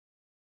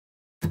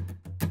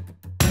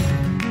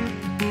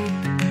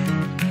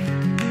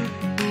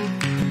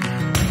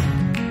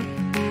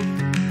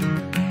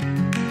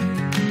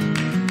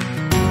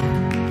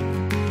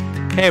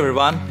Hey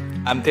everyone,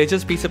 I'm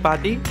Tejas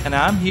Pisapati and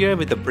I'm here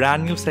with a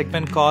brand new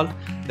segment called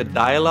the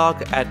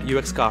Dialog at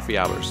UX Coffee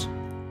Hours.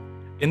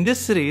 In this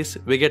series,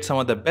 we get some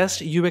of the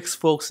best UX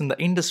folks in the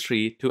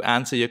industry to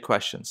answer your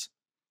questions.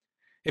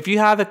 If you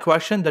have a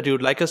question that you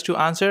would like us to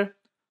answer,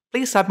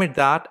 please submit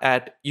that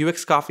at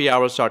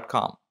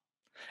uxcoffeehours.com.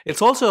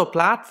 It's also a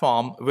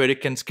platform where you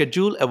can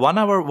schedule a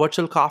 1-hour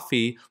virtual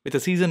coffee with a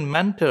seasoned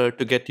mentor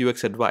to get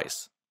UX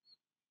advice.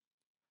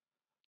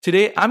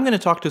 Today, I'm going to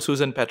talk to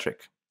Susan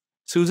Petrick.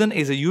 Susan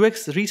is a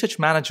UX research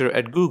manager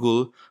at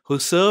Google who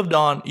served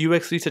on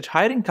UX research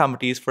hiring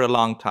committees for a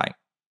long time.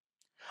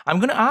 I'm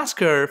going to ask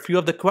her a few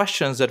of the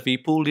questions that we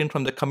pulled in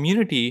from the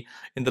community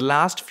in the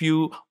last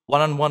few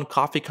one-on-one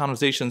coffee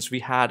conversations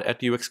we had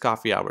at UX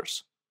Coffee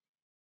Hours.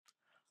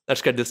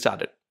 Let's get this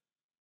started.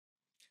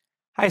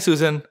 Hi,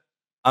 Susan.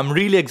 I'm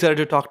really excited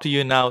to talk to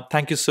you now.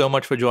 Thank you so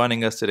much for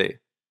joining us today.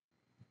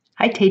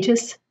 Hi,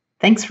 Tejas.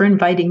 Thanks for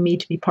inviting me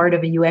to be part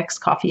of a UX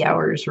Coffee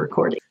Hours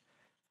recording.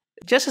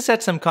 Just to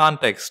set some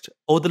context,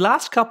 over the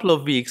last couple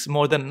of weeks,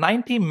 more than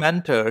 90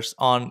 mentors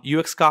on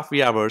UX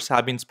Coffee Hours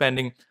have been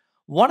spending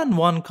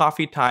one-on-one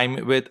coffee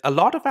time with a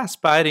lot of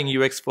aspiring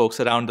UX folks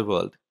around the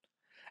world.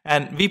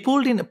 And we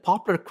pulled in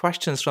popular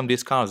questions from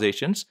these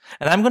conversations,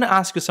 and I'm going to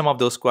ask you some of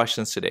those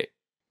questions today.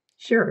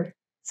 Sure.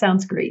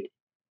 Sounds great.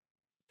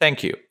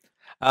 Thank you.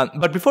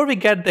 But before we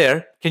get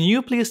there, can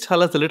you please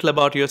tell us a little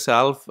about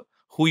yourself,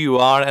 who you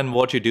are, and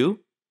what you do?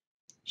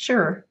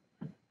 Sure.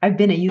 I've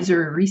been a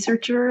user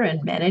researcher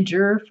and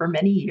manager for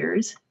many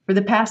years. For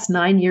the past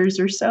 9 years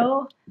or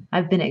so,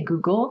 I've been at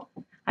Google.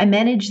 I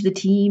manage the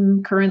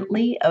team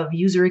currently of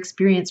user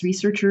experience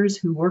researchers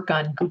who work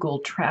on Google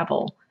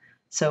Travel.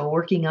 So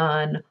working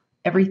on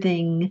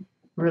everything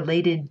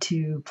related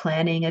to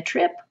planning a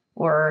trip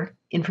or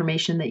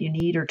information that you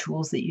need or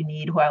tools that you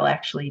need while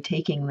actually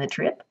taking the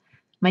trip.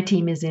 My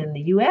team is in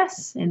the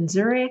US, in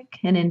Zurich,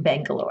 and in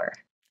Bangalore.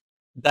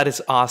 That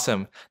is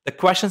awesome. The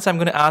questions I'm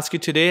going to ask you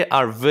today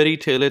are very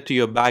tailored to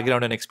your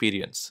background and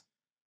experience.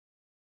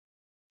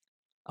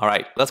 All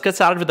right, let's get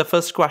started with the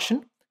first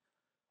question.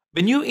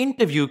 When you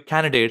interview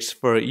candidates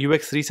for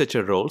UX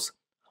researcher roles,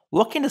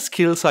 what kind of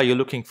skills are you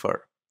looking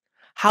for?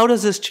 How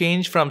does this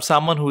change from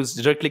someone who is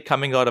directly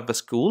coming out of a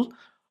school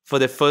for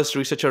their first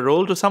researcher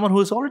role to someone who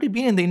has already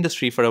been in the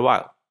industry for a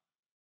while?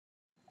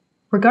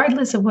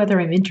 Regardless of whether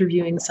I'm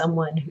interviewing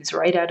someone who's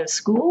right out of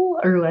school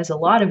or who has a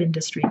lot of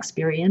industry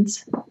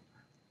experience,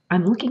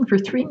 I'm looking for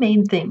 3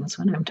 main things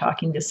when I'm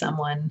talking to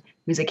someone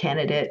who's a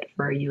candidate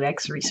for a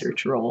UX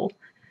research role.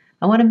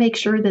 I want to make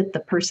sure that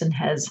the person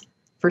has,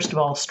 first of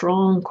all,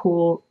 strong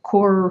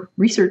core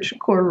research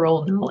core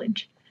role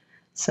knowledge,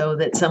 so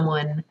that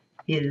someone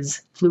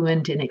is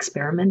fluent in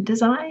experiment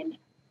design,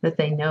 that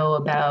they know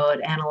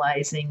about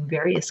analyzing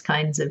various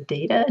kinds of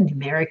data,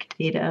 numeric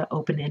data,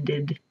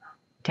 open-ended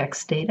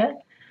text data.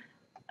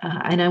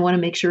 And I want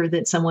to make sure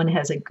that someone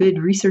has a good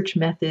research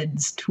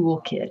methods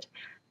toolkit,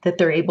 that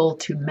they're able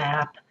to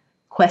map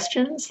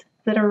questions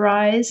that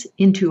arise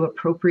into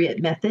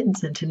appropriate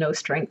methods and to know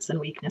strengths and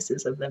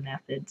weaknesses of the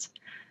methods.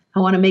 I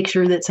want to make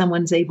sure that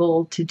someone's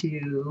able to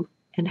do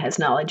and has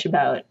knowledge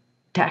about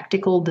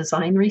tactical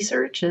design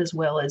research as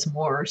well as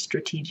more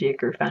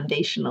strategic or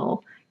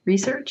foundational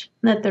research,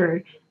 and that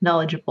they're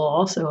knowledgeable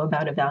also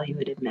about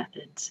evaluative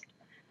methods.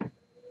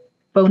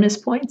 Bonus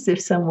points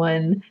if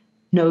someone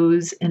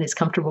knows and is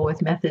comfortable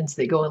with methods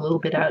that go a little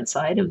bit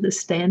outside of the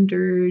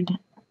standard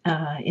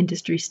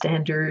industry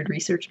standard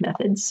research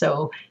methods.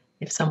 So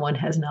if someone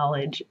has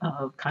knowledge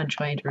of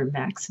conjoint or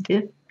max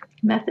diff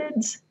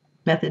methods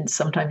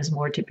sometimes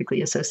more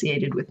typically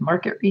associated with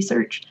market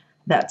research,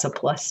 that's a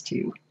plus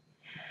too.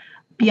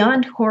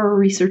 Beyond core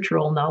research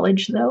role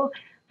knowledge, though,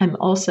 I'm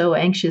also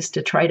anxious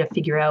to try to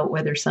figure out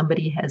whether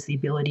somebody has the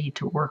ability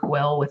to work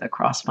well with a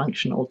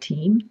cross-functional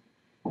team,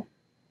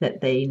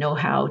 that they know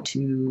how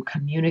to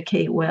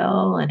communicate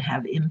well and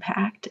have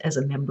impact as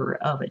a member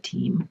of a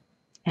team,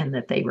 and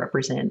that they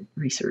represent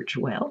research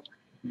well.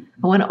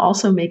 I want to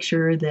also make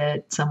sure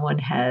that someone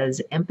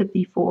has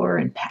empathy for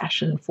and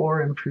passion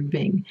for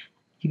improving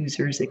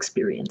users'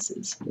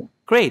 experiences.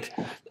 Great.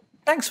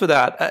 Thanks for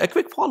that. A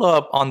quick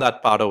follow-up on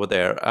that part over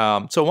there.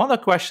 So one of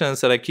the questions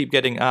that I keep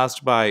getting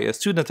asked by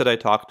students that I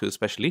talk to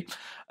especially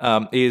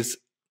is,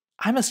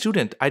 I'm a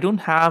student. I don't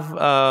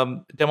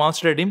have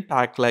demonstrated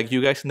impact like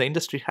you guys in the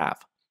industry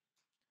have.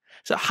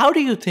 So how do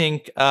you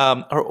think,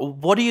 or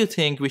what do you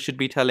think we should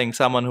be telling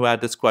someone who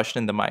had this question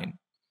in the mind?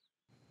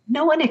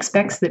 No one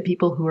expects that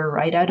people who are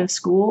right out of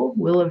school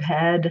will have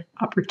had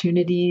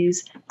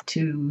opportunities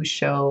to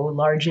show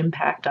large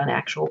impact on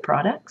actual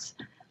products,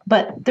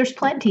 but there's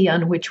plenty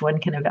on which one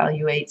can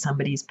evaluate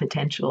somebody's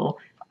potential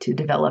to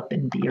develop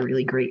and be a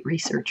really great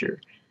researcher.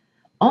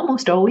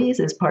 Almost always,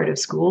 as part of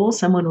school,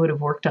 someone would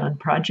have worked on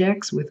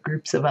projects with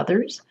groups of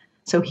others.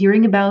 So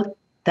hearing about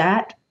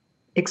that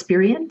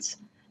experience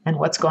and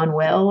what's gone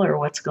well or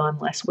what's gone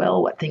less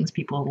well, what things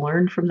people have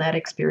learned from that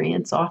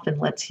experience often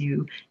lets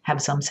you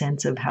have some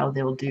sense of how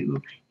they'll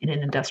do in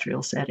an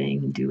industrial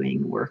setting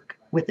doing work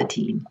with a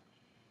team.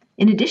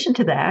 In addition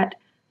to that,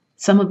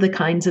 Some of the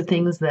kinds of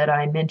things that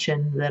I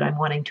mentioned that I'm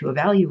wanting to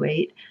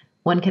evaluate,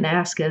 one can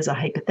ask as a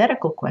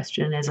hypothetical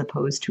question as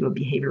opposed to a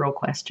behavioral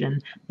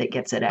question that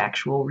gets at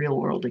actual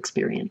real-world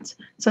experience.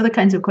 So the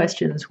kinds of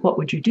questions, what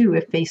would you do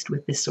if faced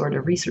with this sort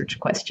of research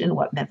question?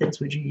 What methods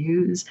would you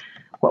use?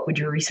 What would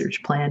your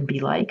research plan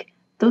be like?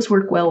 Those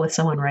work well with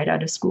someone right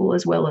out of school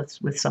as well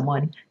as with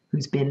someone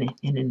who's been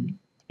in an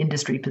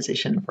industry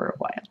position for a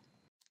while.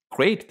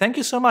 Great. Thank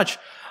you so much.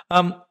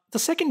 The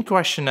second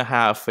question I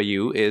have for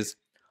you is,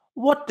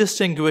 what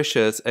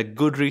distinguishes a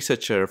good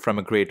researcher from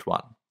a great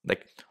one?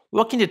 Like,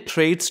 what kind of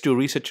traits do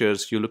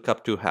researchers you look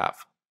up to have?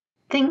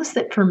 Things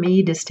that for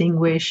me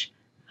distinguish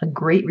a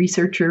great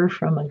researcher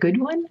from a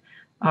good one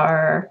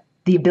are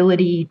the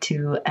ability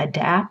to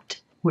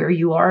adapt where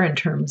you are in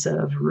terms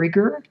of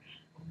rigor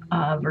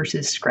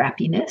versus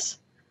scrappiness.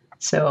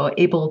 So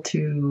able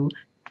to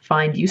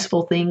find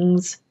useful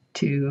things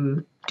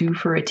to do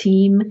for a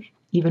team,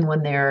 even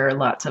when there are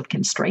lots of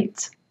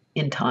constraints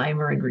in time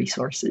or in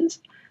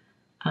resources.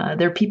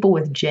 They're people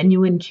with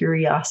genuine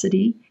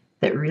curiosity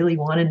that really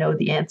want to know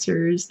the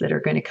answers that are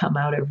going to come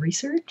out of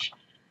research.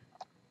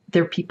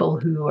 They're people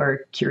who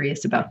are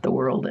curious about the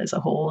world as a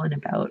whole and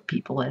about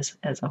people as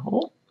a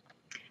whole.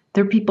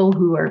 They're people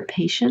who are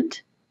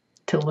patient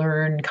to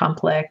learn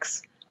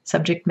complex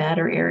subject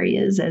matter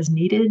areas as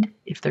needed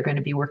if they're going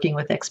to be working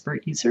with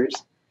expert users,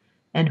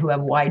 and who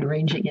have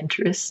wide-ranging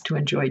interests to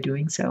enjoy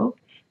doing so.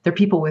 They're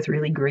people with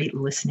really great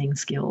listening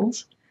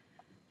skills.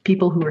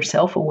 People who are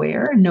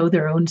self-aware, know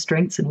their own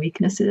strengths and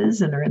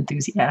weaknesses, and are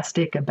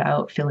enthusiastic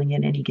about filling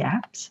in any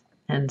gaps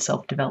and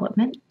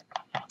self-development.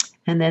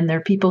 And then there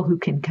are people who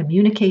can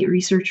communicate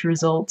research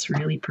results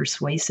really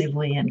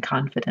persuasively and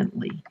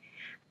confidently.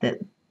 That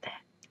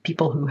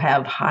people who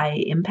have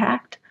high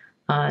impact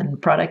on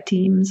product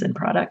teams and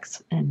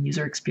products and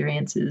user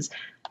experiences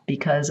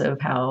because of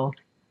how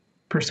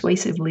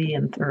persuasively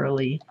and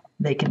thoroughly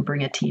they can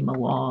bring a team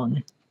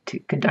along to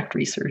conduct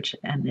research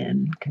and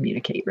then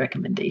communicate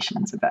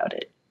recommendations about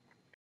it.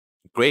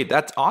 Great.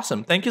 That's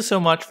awesome. Thank you so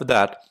much for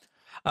that.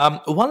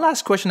 One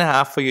last question I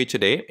have for you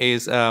today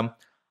is,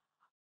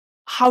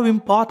 how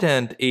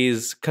important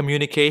is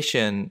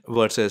communication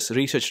versus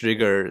research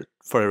rigor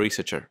for a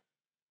researcher?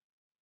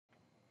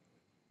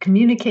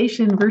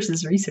 Communication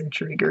versus research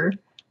rigor,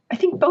 I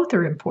think both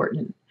are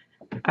important.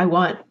 I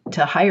want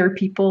to hire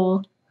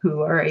people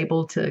who are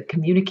able to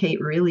communicate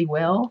really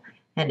well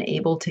and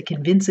able to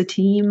convince a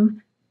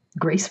team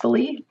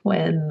gracefully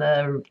when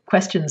the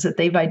questions that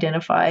they've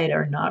identified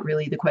are not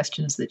really the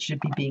questions that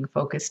should be being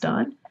focused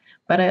on.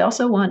 But I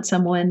also want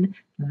someone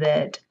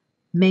that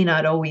may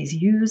not always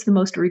use the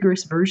most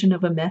rigorous version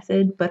of a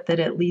method, but that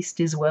at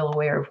least is well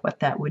aware of what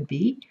that would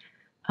be,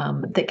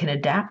 that can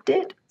adapt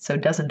it, so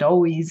doesn't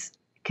always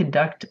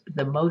conduct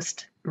the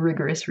most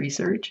rigorous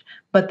research,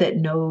 but that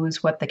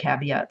knows what the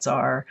caveats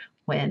are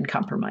when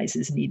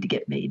compromises need to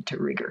get made to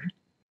rigor.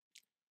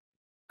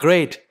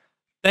 Great.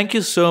 Thank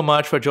you so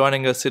much for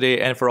joining us today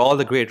and for all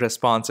the great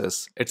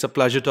responses. It's a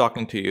pleasure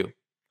talking to you.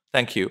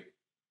 Thank you.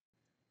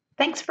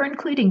 Thanks for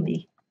including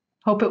me.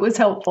 Hope it was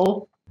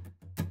helpful.